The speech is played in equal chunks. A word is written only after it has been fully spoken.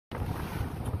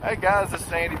Hey guys, this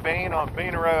is Andy Bean on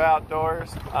Bean Row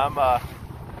Outdoors. I'm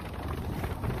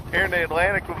here in the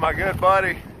Atlantic with my good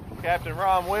buddy, Captain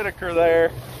Rom Whitaker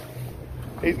there.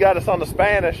 He's got us on the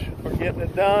Spanish. We're getting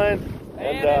it done.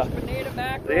 Spanish Bonita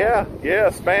mackerel.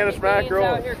 Yeah, Spanish mackerel.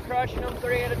 Out here crushing them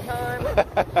 3 at a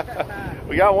time.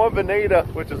 We got one Bonita,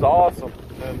 which is awesome.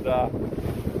 And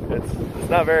it's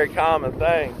not a very common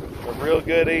thing. It's real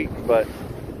good eating, but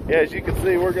yeah, as you can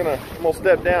see, I'm gonna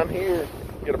step down here,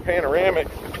 get a panoramic.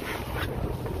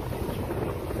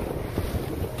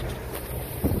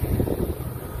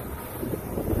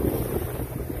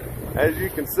 As you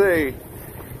can see,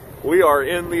 we are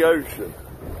in the ocean.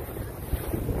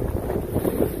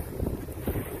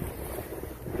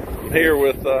 I'm here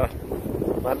with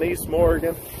my niece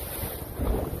Morgan,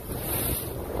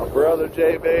 my brother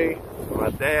JB, and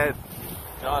my dad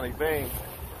Johnny Bean,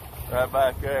 right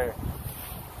back there.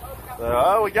 So,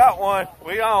 oh, we got one.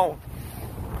 We on.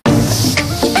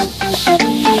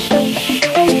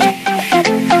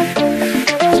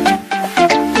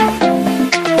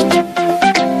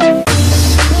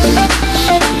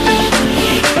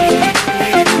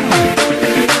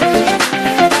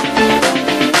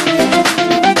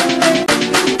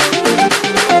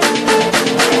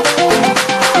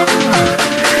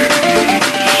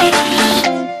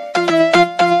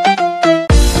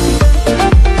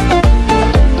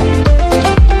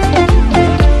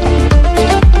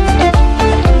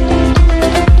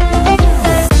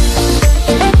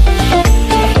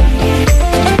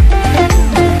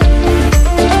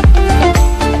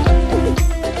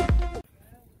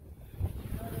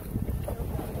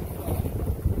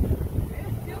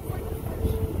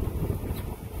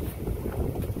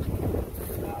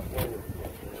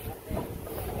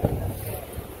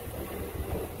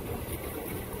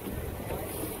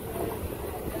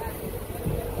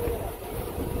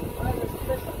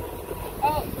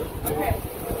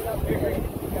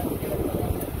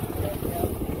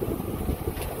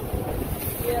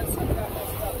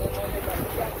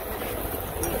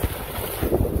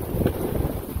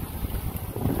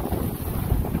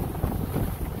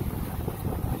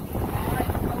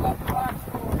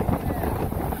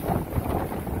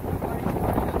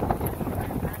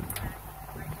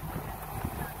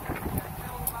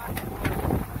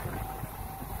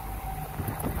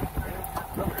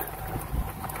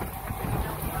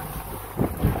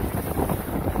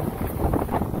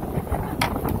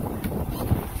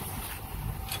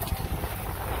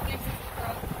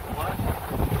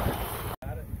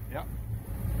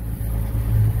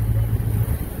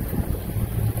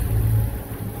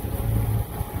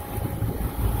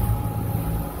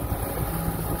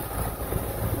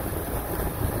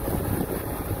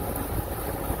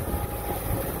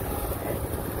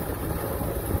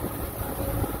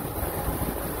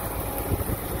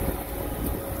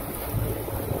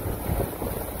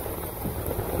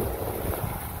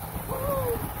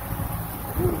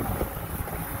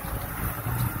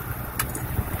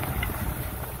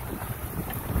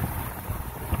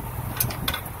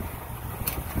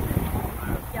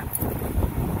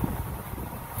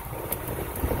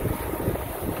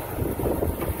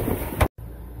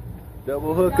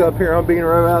 Double hook up here on Bean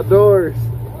Row Outdoors.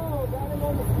 Oh, got him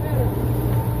on the spinner.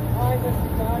 Hi,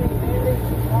 Mr. Johnny. Andy,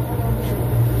 got one on the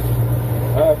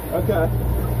Okay.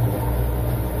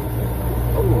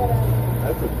 Oh,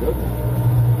 that's a good one.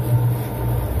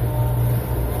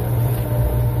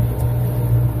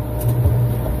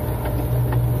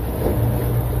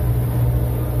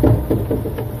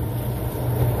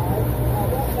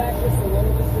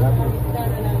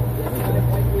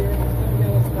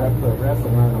 Wrap the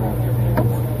line around your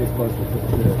hand. Get closer to the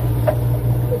tip.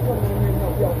 Just one in here and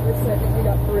help y'all for a second. We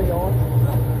got 3 on.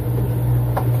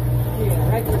 Yeah,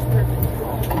 right there's perfect.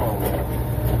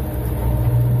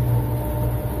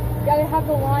 You gotta have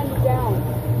the line down.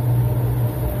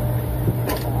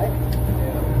 Alright.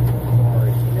 Yeah.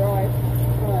 Sorry. You're alright.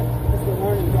 Alright. This is a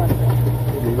learning process.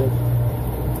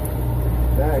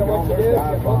 So what you do is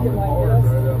you're hooking like this.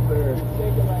 Right up there.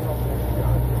 Shake it right up there.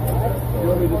 Alright. You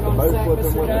want me just to boat flip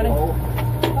him with the pole?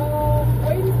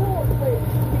 Waiting for it. Wait.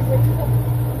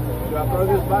 Should I throw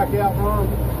this back out, Ron?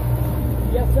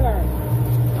 Yes, sir.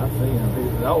 I see him.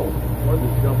 Oh, one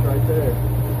just jumped right there.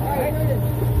 Alright.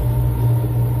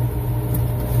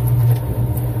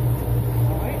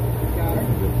 Alright. Got her.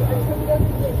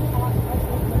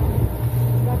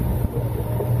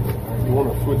 You want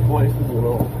to switch places? You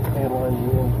know, handling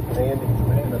you and Andy?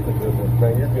 Man, that's a good one.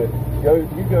 Man, you're good.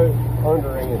 You go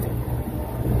under Andy.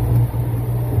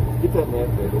 Get that net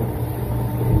there, dude.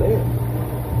 Net.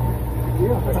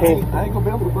 Yeah, I ain't gonna be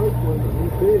able to boat with it.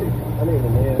 He's big. I need a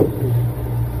net.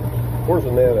 Where's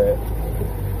the net at?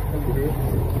 Over here.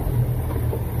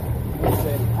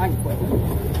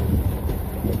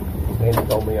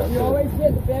 You always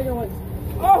get the bigger ones.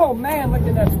 Oh man, look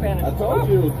at that Spanish. I told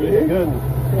you it was big. Good.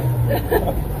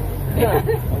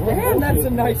 Man, that's a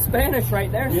nice Spanish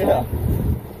right there. Yeah.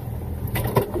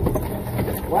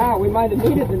 Wow, we might have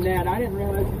needed the net. I didn't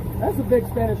realize. That's a big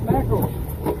Spanish mackerel.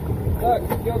 Look,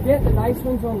 you'll get the nice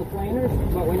ones on the planers,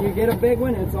 but when you get a big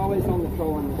one, it's always on the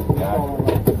trolling.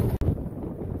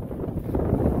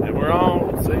 And we're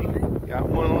on. Let's see. Got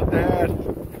one on Dad.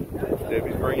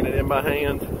 Debbie's bringing it in by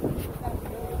hand.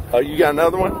 Oh, you got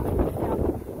another one?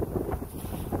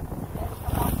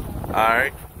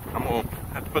 Alright. I'm going to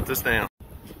have to put this down.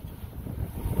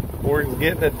 Morgan's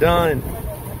getting it done.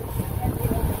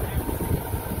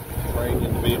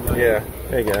 Yeah,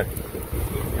 there you go.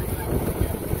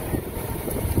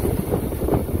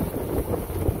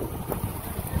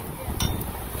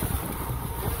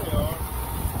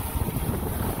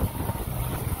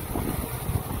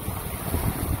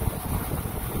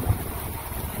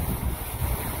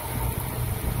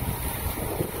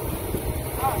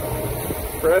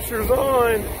 Pressure's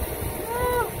on.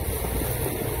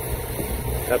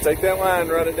 Now take that line,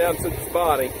 run it down to the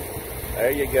body.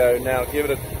 There you go. Now give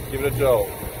it a jolt.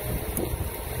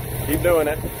 Keep doing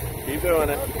it. Keep doing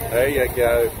it. There you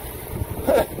go.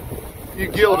 You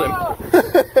killed him.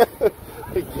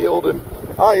 He killed him.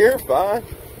 Oh, you're fine.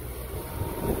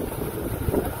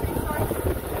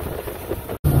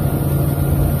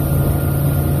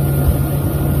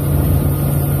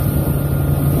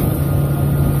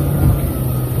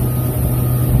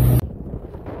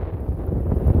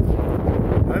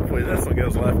 Hopefully this one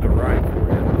goes left to right for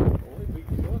you.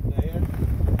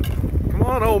 Come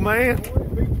on, old man.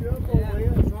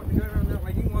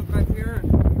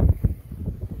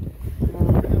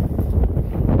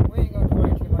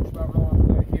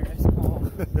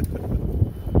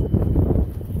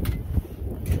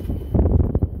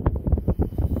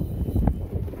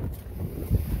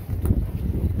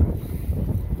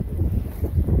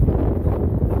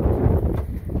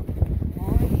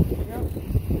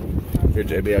 Here,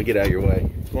 JB, I'll get out of your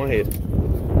way. Go ahead.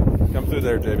 Come through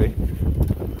there, JB.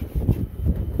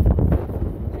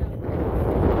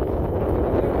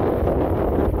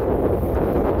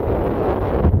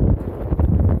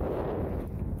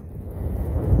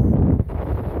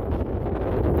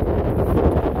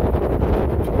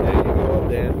 There you go up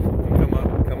there. You come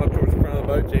up towards the front of the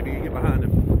boat, JB, you get behind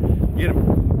him. Get him.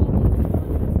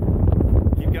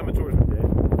 Keep coming towards him, Dad.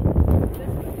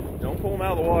 Don't pull him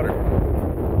out of the water.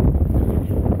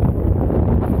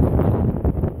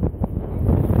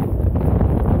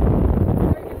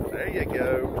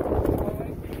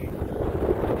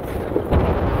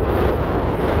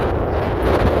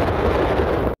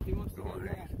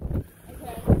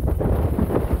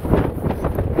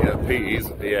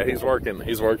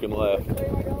 He's working left.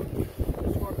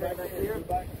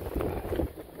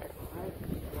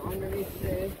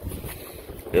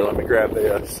 Here, let me grab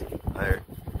this. There.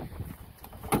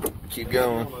 Keep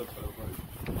going.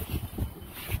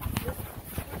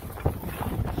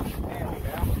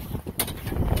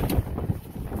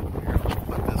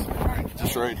 Put this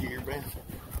just right here, man.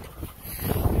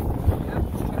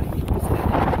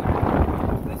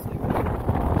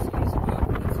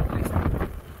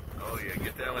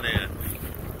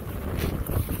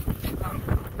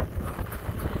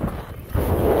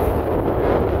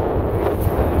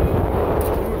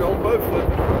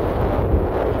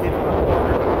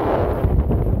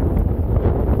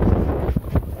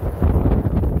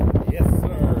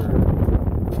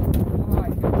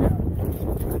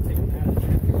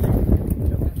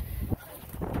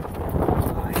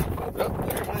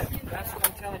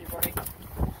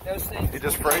 He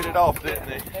just sprayed it off, didn't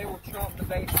he? They will trump the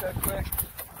bait so quick.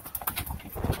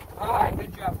 All right,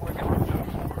 good job, boy.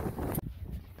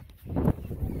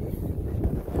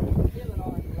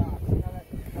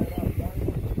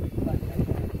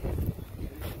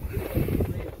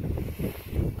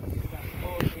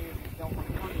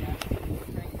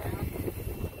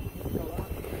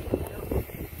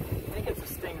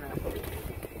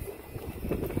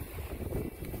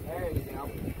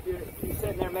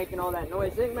 Making all that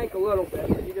noise. They can make a little bit,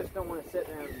 but you just don't want to sit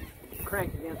there and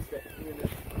crank against it. You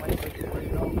just wait till you bring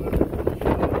it all over.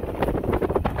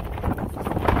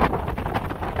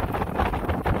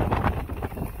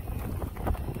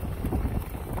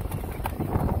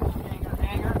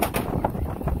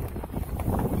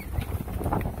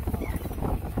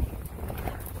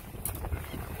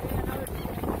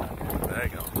 There you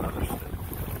go, another stick.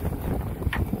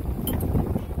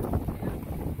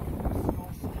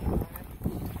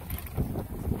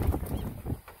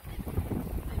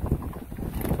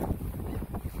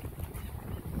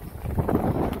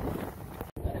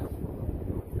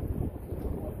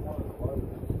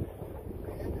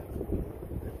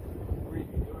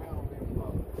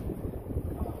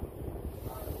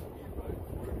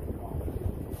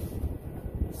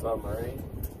 submarine,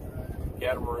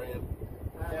 catamaran,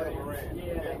 Yeah, they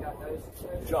got those.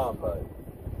 John boat.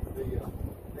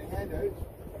 They had those.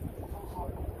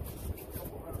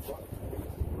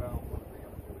 Well,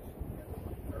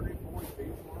 30, 40 feet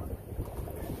long.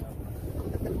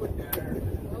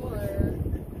 Hello there.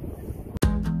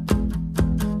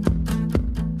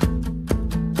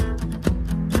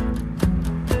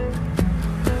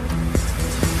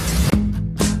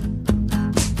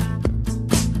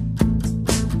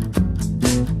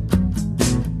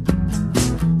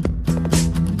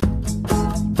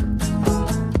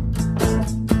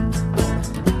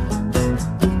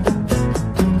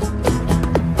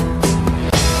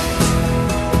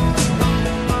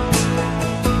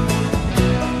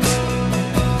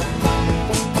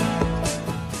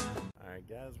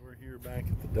 Guys, we're here back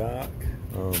at the dock,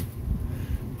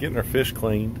 getting our fish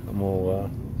cleaned. I'm gonna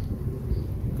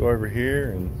go over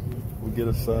here and we'll get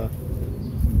us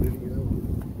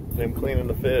them cleaning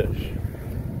the fish.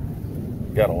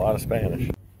 Got a lot of Spanish.